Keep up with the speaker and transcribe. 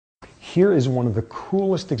here is one of the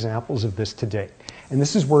coolest examples of this to date. And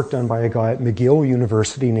this is work done by a guy at McGill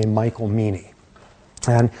University named Michael Meany.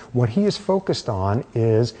 And what he is focused on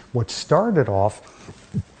is what started off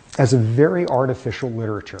as a very artificial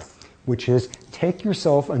literature, which is take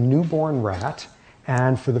yourself a newborn rat,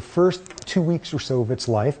 and for the first 2 weeks or so of its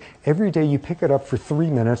life, every day you pick it up for 3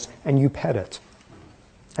 minutes and you pet it.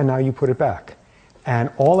 And now you put it back.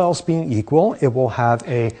 And all else being equal, it will have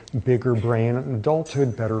a bigger brain in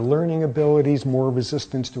adulthood, better learning abilities, more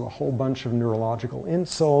resistance to a whole bunch of neurological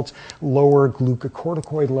insults, lower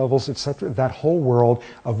glucocorticoid levels, etc. That whole world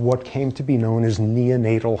of what came to be known as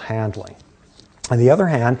neonatal handling. On the other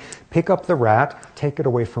hand, pick up the rat, take it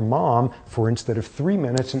away from mom for instead of 3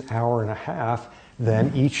 minutes, an hour and a half,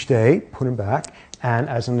 then each day put him back. And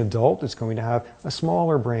as an adult, it's going to have a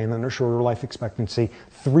smaller brain and a shorter life expectancy.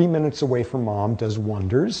 3 minutes away from mom does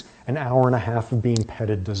wonders. An hour and a half of being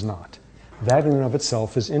petted does not. That in and of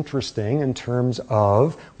itself is interesting in terms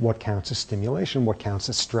of what counts as stimulation, what counts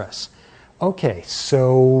as stress. Okay,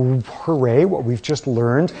 so hooray, what we've just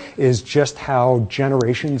learned is just how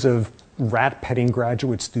generations of rat petting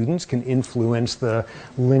graduate students can influence the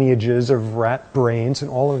lineages of rat brains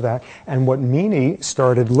and all of that. And what Meany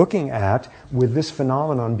started looking at, with this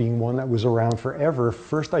phenomenon being one that was around forever,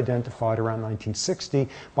 first identified around 1960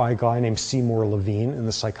 by a guy named Seymour Levine in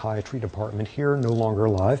the psychiatry department here, no longer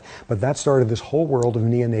alive, but that started this whole world of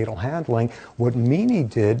neonatal handling. What Meany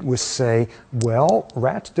did was say, well,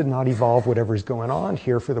 rats did not evolve whatever's going on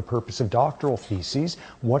here for the purpose of doctoral theses.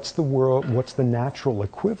 What's the natural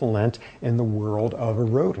equivalent in the world of a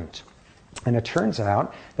rodent? And it turns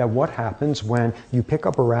out that what happens when you pick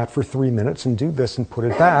up a rat for 3 minutes and do this and put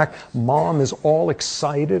it back, mom is all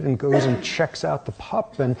excited and goes and checks out the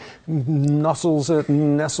pup and nuzzles it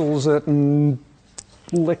and nestles it and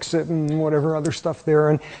licks it and whatever other stuff there,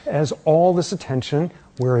 and has all this attention.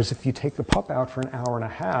 Whereas if you take the pup out for an hour and a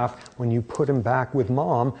half, when you put him back with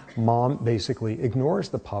mom, mom basically ignores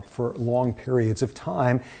the pup for long periods of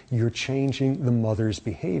time. You're changing the mother's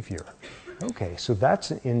behavior. Okay, so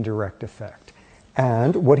that's an indirect effect.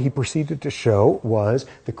 And what he proceeded to show was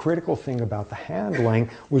the critical thing about the handling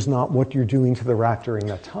was not what you're doing to the rat during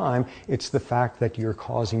that time, it's the fact that you're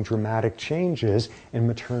causing dramatic changes in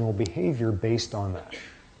maternal behavior based on that.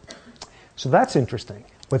 So that's interesting.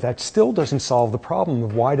 But that still doesn't solve the problem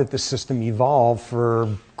of why did the system evolve for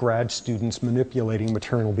grad students manipulating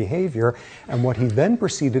maternal behavior. And what he then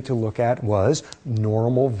proceeded to look at was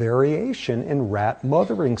normal variation in rat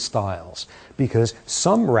mothering styles. Because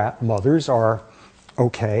some rat mothers are,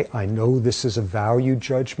 okay, I know this is a value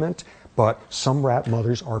judgment, but some rat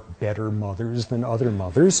mothers are better mothers than other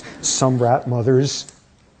mothers. Some rat mothers,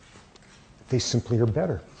 they simply are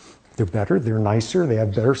better. They're better, they're nicer, they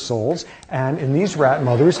have better souls. And in these rat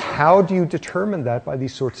mothers, how do you determine that by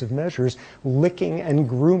these sorts of measures? Licking and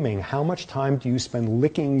grooming. How much time do you spend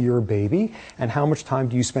licking your baby? And how much time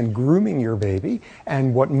do you spend grooming your baby?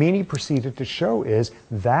 And what Meany proceeded to show is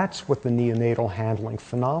that's what the neonatal handling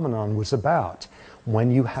phenomenon was about.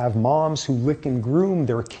 When you have moms who lick and groom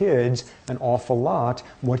their kids an awful lot,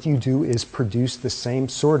 what you do is produce the same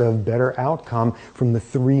sort of better outcome from the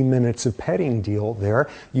 3 minutes of petting deal there.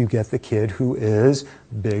 You get the kid who is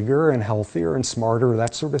bigger and healthier and smarter,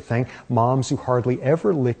 that sort of thing. Moms who hardly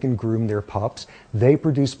ever lick and groom their pups, they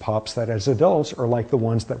produce pups that as adults are like the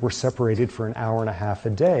ones that were separated for an hour and a half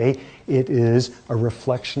a day. It is a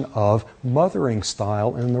reflection of mothering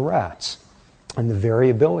style in the rats and the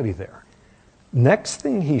variability there. Next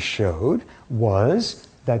thing he showed was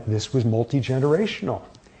that this was multi-generational.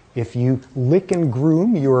 If you lick and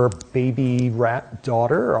groom your baby rat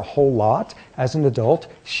daughter a whole lot, as an adult,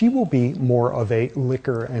 she will be more of a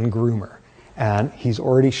licker and groomer. And he's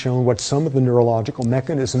already shown what some of the neurological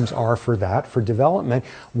mechanisms are for that, for development.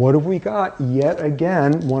 What have we got? Yet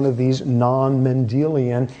again, one of these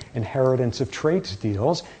non-Mendelian inheritance of traits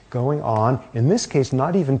deals going on. In this case,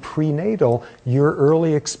 not even prenatal. Your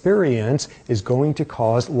early experience is going to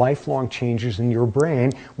cause lifelong changes in your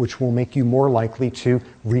brain, which will make you more likely to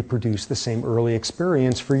reproduce the same early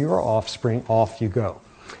experience for your offspring. Off you go.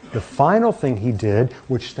 The final thing he did,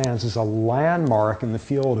 which stands as a landmark in the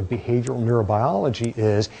field of behavioral neurobiology,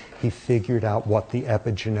 is he figured out what the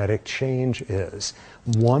epigenetic change is.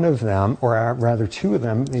 One of them, or rather two of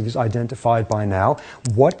them, he's identified by now.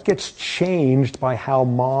 What gets changed by how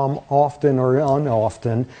mom often or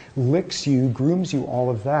unoften licks you, grooms you, all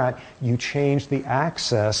of that, you change the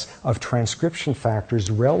access of transcription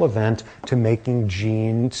factors relevant to making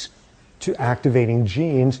genes, to activating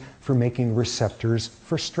genes for making receptors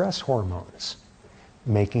for stress hormones,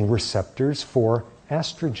 making receptors for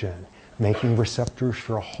estrogen, making receptors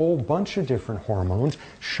for a whole bunch of different hormones,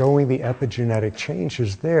 showing the epigenetic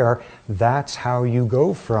changes there. That's how you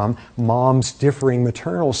go from mom's differing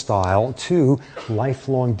maternal style to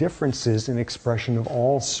lifelong differences in expression of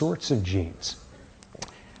all sorts of genes.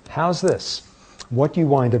 How's this? What you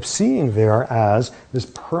wind up seeing there as this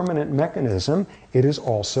permanent mechanism, it is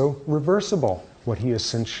also reversible, what he has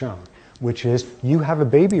since shown, which is you have a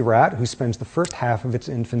baby rat who spends the first half of its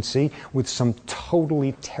infancy with some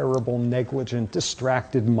totally terrible, negligent,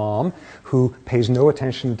 distracted mom who pays no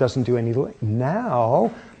attention, doesn't do any.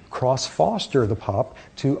 Now, cross-foster the pup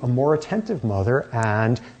to a more attentive mother,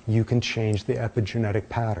 and you can change the epigenetic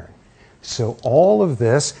pattern. So all of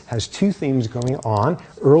this has two themes going on: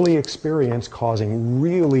 early experience causing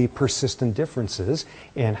really persistent differences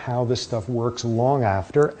in how this stuff works long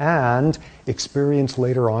after, and experience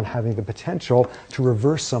later on having the potential to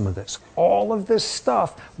reverse some of this. All of this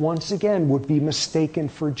stuff, once again, would be mistaken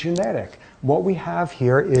for genetic. What we have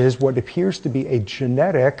here is what appears to be a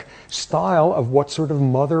genetic style of what sort of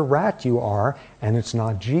mother rat you are, and it's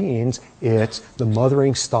not genes, it's the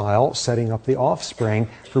mothering style setting up the offspring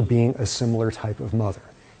for being a similar type of mother.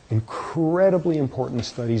 Incredibly important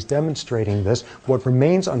studies demonstrating this. What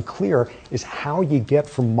remains unclear is how you get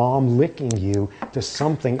from mom licking you to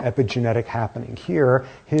something epigenetic happening. Here,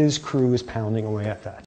 his crew is pounding away at that.